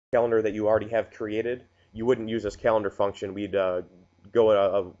calendar that you already have created, you wouldn't use this calendar function. We'd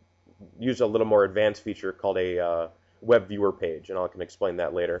use a little more advanced feature called a web viewer page, and I can explain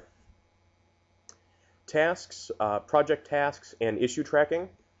that later. Tasks, project tasks, and issue tracking.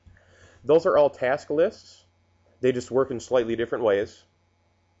 Those are all task lists. They just work in slightly different ways.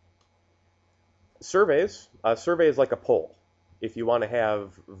 Surveys. A survey is like a poll. If you want to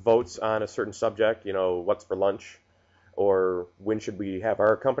have votes on a certain subject, what's for lunch, or when should we have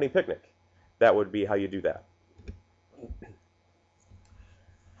our company picnic, that would be how you do that.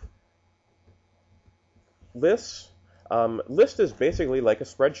 Lists. List is basically like a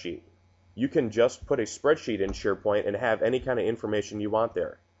spreadsheet. You can just put a spreadsheet in SharePoint and have any kind of information you want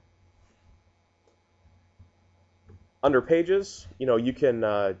there. Under pages, you can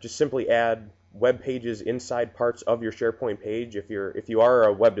just simply add web pages inside parts of your SharePoint page. If you are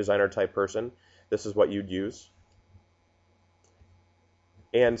a web designer type person, this is what you'd use.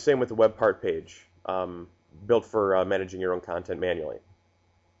 And same with the web part page, built for managing your own content manually.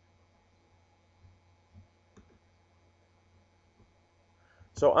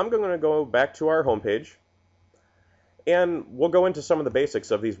 So I'm going to go back to our home page, and we'll go into some of the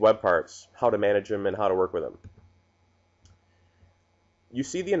basics of these web parts, how to manage them and how to work with them. You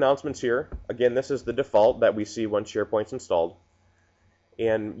see the announcements here. Again, this is the default that we see once SharePoint's installed.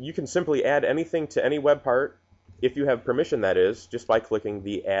 And you can simply add anything to any web part, if you have permission that is, just by clicking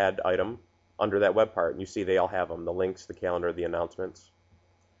the add item under that web part. And you see they all have them, the links, the calendar, the announcements.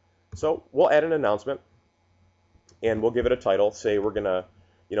 So we'll add an announcement, and we'll give it a title. Say we're going to,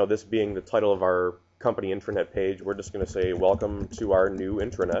 this being the title of our company intranet page, we're just going to say, welcome to our new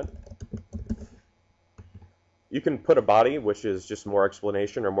intranet. You can put a body, which is just more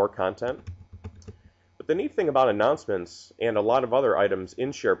explanation or more content. But the neat thing about announcements and a lot of other items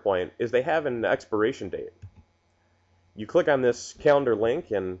in SharePoint is they have an expiration date. You click on this calendar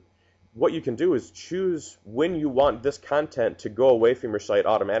link, and what you can do is choose when you want this content to go away from your site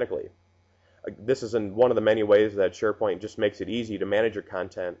automatically. This is in one of the many ways that SharePoint just makes it easy to manage your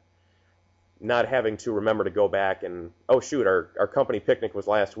content, not having to remember to go back and, oh shoot, our company picnic was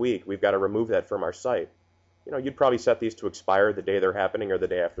last week, we've got to remove that from our site. You'd probably set these to expire the day they're happening or the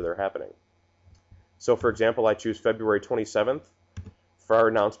day after they're happening. So for example, I choose February 27th for our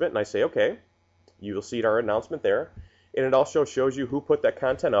announcement, and I say, okay, you will see our announcement there, and it also shows you who put that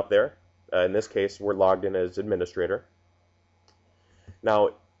content up there. In this case, we're logged in as administrator.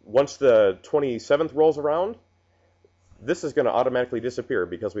 Now, once the 27th rolls around, this is going to automatically disappear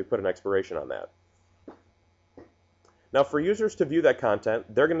because we put an expiration on that. Now, for users to view that content,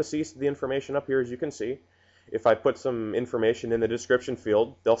 they're going to see the information up here, as you can see. If I put some information in the description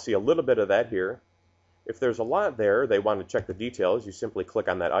field, they'll see a little bit of that here. If there's a lot there, they want to check the details, you simply click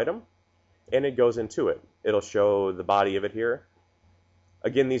on that item, and it goes into it. It'll show the body of it here.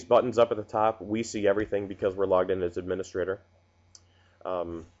 Again, these buttons up at the top, we see everything because we're logged in as administrator.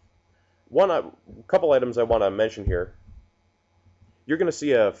 Couple items I want to mention here. You're going to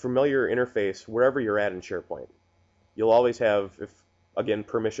see a familiar interface wherever you're at in SharePoint. You'll always have, again,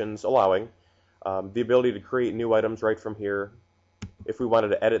 permissions allowing, the ability to create new items right from here. If we wanted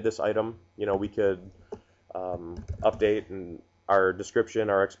to edit this item, we could update our description,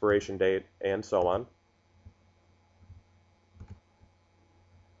 our expiration date, and so on.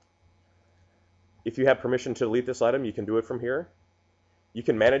 If you have permission to delete this item, you can do it from here. You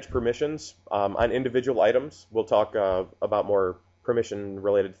can manage permissions on individual items. We'll talk about more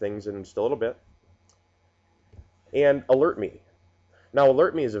permission-related things in just a little bit. And Alert Me. Now,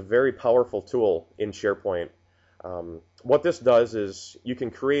 Alert Me is a very powerful tool in SharePoint. What this does is you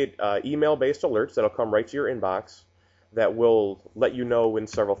can create email-based alerts that'll come right to your inbox that will let you know when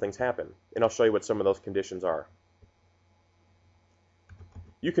several things happen. And I'll show you what some of those conditions are.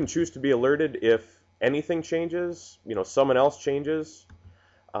 You can choose to be alerted if anything changes, someone else changes,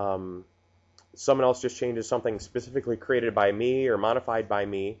 someone else just changes something specifically created by me or modified by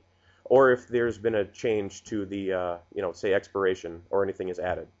me, or if there's been a change to the, say expiration or anything is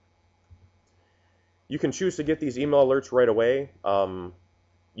added. You can choose to get these email alerts right away.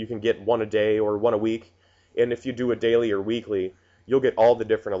 You can get one a day or one a week, and if you do a daily or weekly, you'll get all the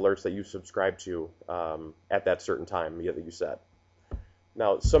different alerts that you subscribe to at that certain time that you set.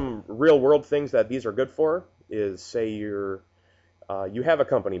 Now, some real-world things that these are good for is, say you have a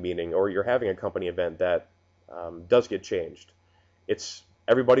company meeting or you're having a company event that does get changed.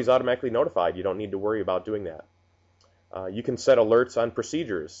 Everybody's automatically notified. You don't need to worry about doing that. You can set alerts on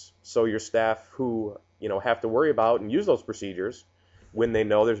procedures, so your staff who have to worry about and use those procedures, when they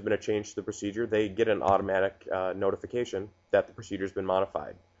know there's been a change to the procedure, they get an automatic notification that the procedure's been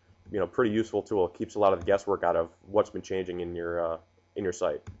modified. Pretty useful tool. It keeps a lot of the guesswork out of what's been changing in your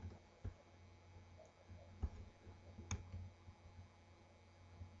site.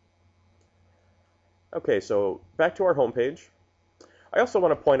 Okay, so back to our home page. I also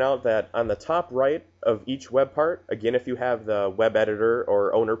want to point out that on the top right of each web part, again, if you have the web editor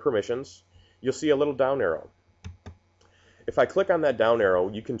or owner permissions, you'll see a little down arrow. If I click on that down arrow,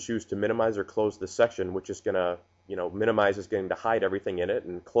 you can choose to minimize or close this section, which is going to, minimize is going to hide everything in it,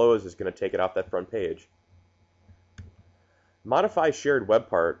 and close is going to take it off that front page. Modify shared web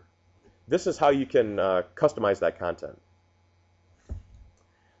part. This is how you can customize that content.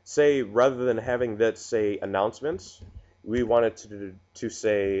 Say, rather than having that say announcements, we want it to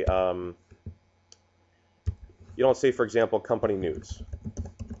say, say, for example, company news.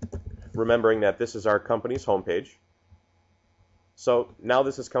 Remembering that this is our company's homepage. So now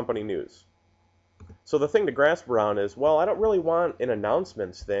this is company news. So the thing to grasp around is, well, I don't really want an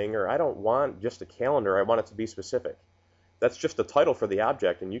announcements thing, or I don't want just a calendar. I want it to be specific. That's just the title for the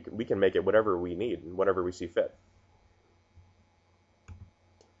object, and we can make it whatever we need and whatever we see fit.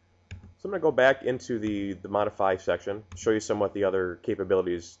 So I'm going to go back into the modify section, show you some what the other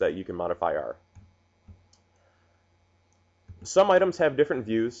capabilities that you can modify are. Some items have different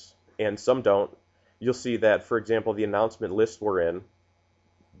views and some don't. You'll see that, for example, the announcement list we're in,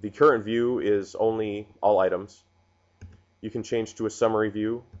 the current view is only all items. You can change to a summary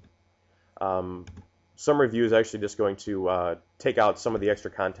view. Summary view is actually just going to take out some of the extra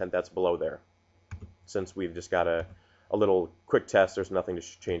content that's below there. Since we've just got a little quick test, there's nothing to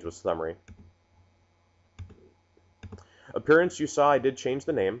change with summary. Appearance, you saw I did change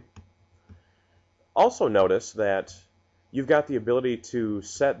the name. Also notice that you've got the ability to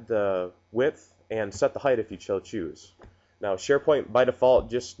set the width and set the height if you so choose. Now, SharePoint by default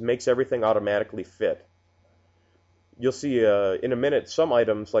just makes everything automatically fit. You'll see in a minute some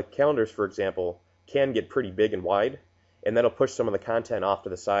items, like calendars for example, can get pretty big and wide, and that'll push some of the content off to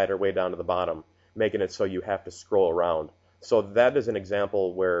the side or way down to the bottom, making it so you have to scroll around. So that is an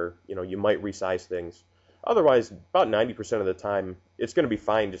example where you might resize things. Otherwise, about 90% of the time, it's going to be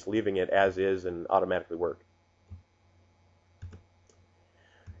fine just leaving it as is and automatically work.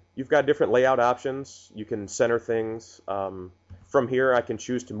 You've got different layout options. You can center things. From here, I can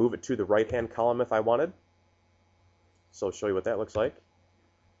choose to move it to the right-hand column if I wanted. So I'll show you what that looks like.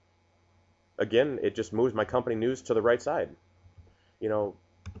 Again, it just moves my company news to the right side.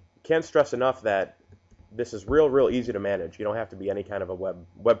 Can't stress enough that this is real easy to manage. You don't have to be any kind of a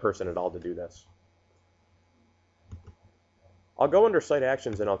web person at all to do this. I'll go under Site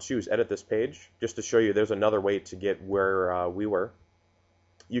Actions and I'll choose Edit this page just to show you there's another way to get where we were.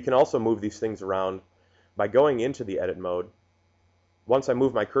 You can also move these things around by going into the Edit mode. Once I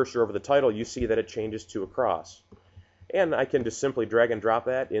move my cursor over the title, you see that it changes to across. And I can just simply drag and drop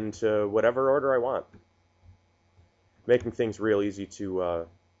that into whatever order I want, making things real easy to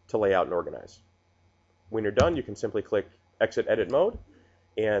lay out and organize. When you're done, you can simply click Exit Edit Mode,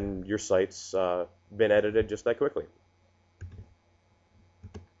 and your site's been edited just that quickly.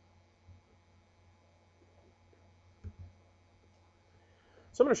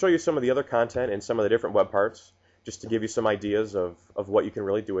 So I'm going to show you some of the other content and some of the different web parts, just to give you some ideas of what you can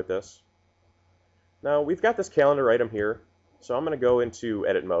really do with this. Now, we've got this calendar item here, so I'm going to go into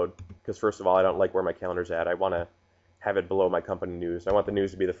edit mode, because first of all, I don't like where my calendar's at. I want to have it below my company news. I want the news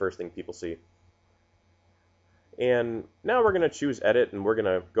to be the first thing people see. And now we're going to choose edit, and we're going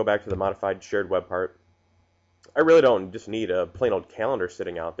to go back to the modified shared web part. I really don't just need a plain old calendar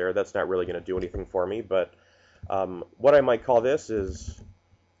sitting out there. That's not really going to do anything for me, but what I might call this is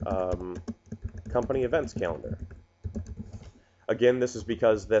company events calendar. Again, this is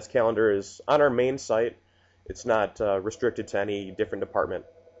because this calendar is on our main site. It's not restricted to any different department.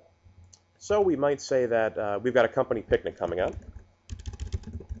 So we might say that we've got a company picnic coming up.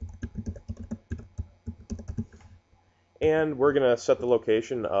 And we're going to set the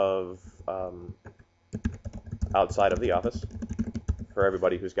location of outside of the office for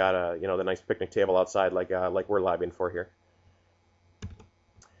everybody who's got a, the nice picnic table outside like we're lobbying for here.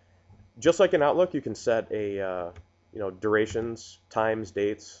 Just like in Outlook, you can set a durations, times,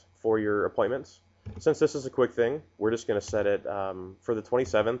 dates for your appointments. Since this is a quick thing, we're just going to set it for the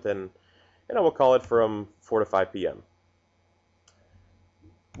 27th, and we'll call it from 4 to 5 p.m.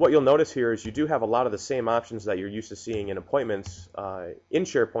 What you'll notice here is you do have a lot of the same options that you're used to seeing in appointments in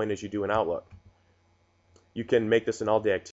SharePoint as you do in Outlook. You can make this an all-day activity.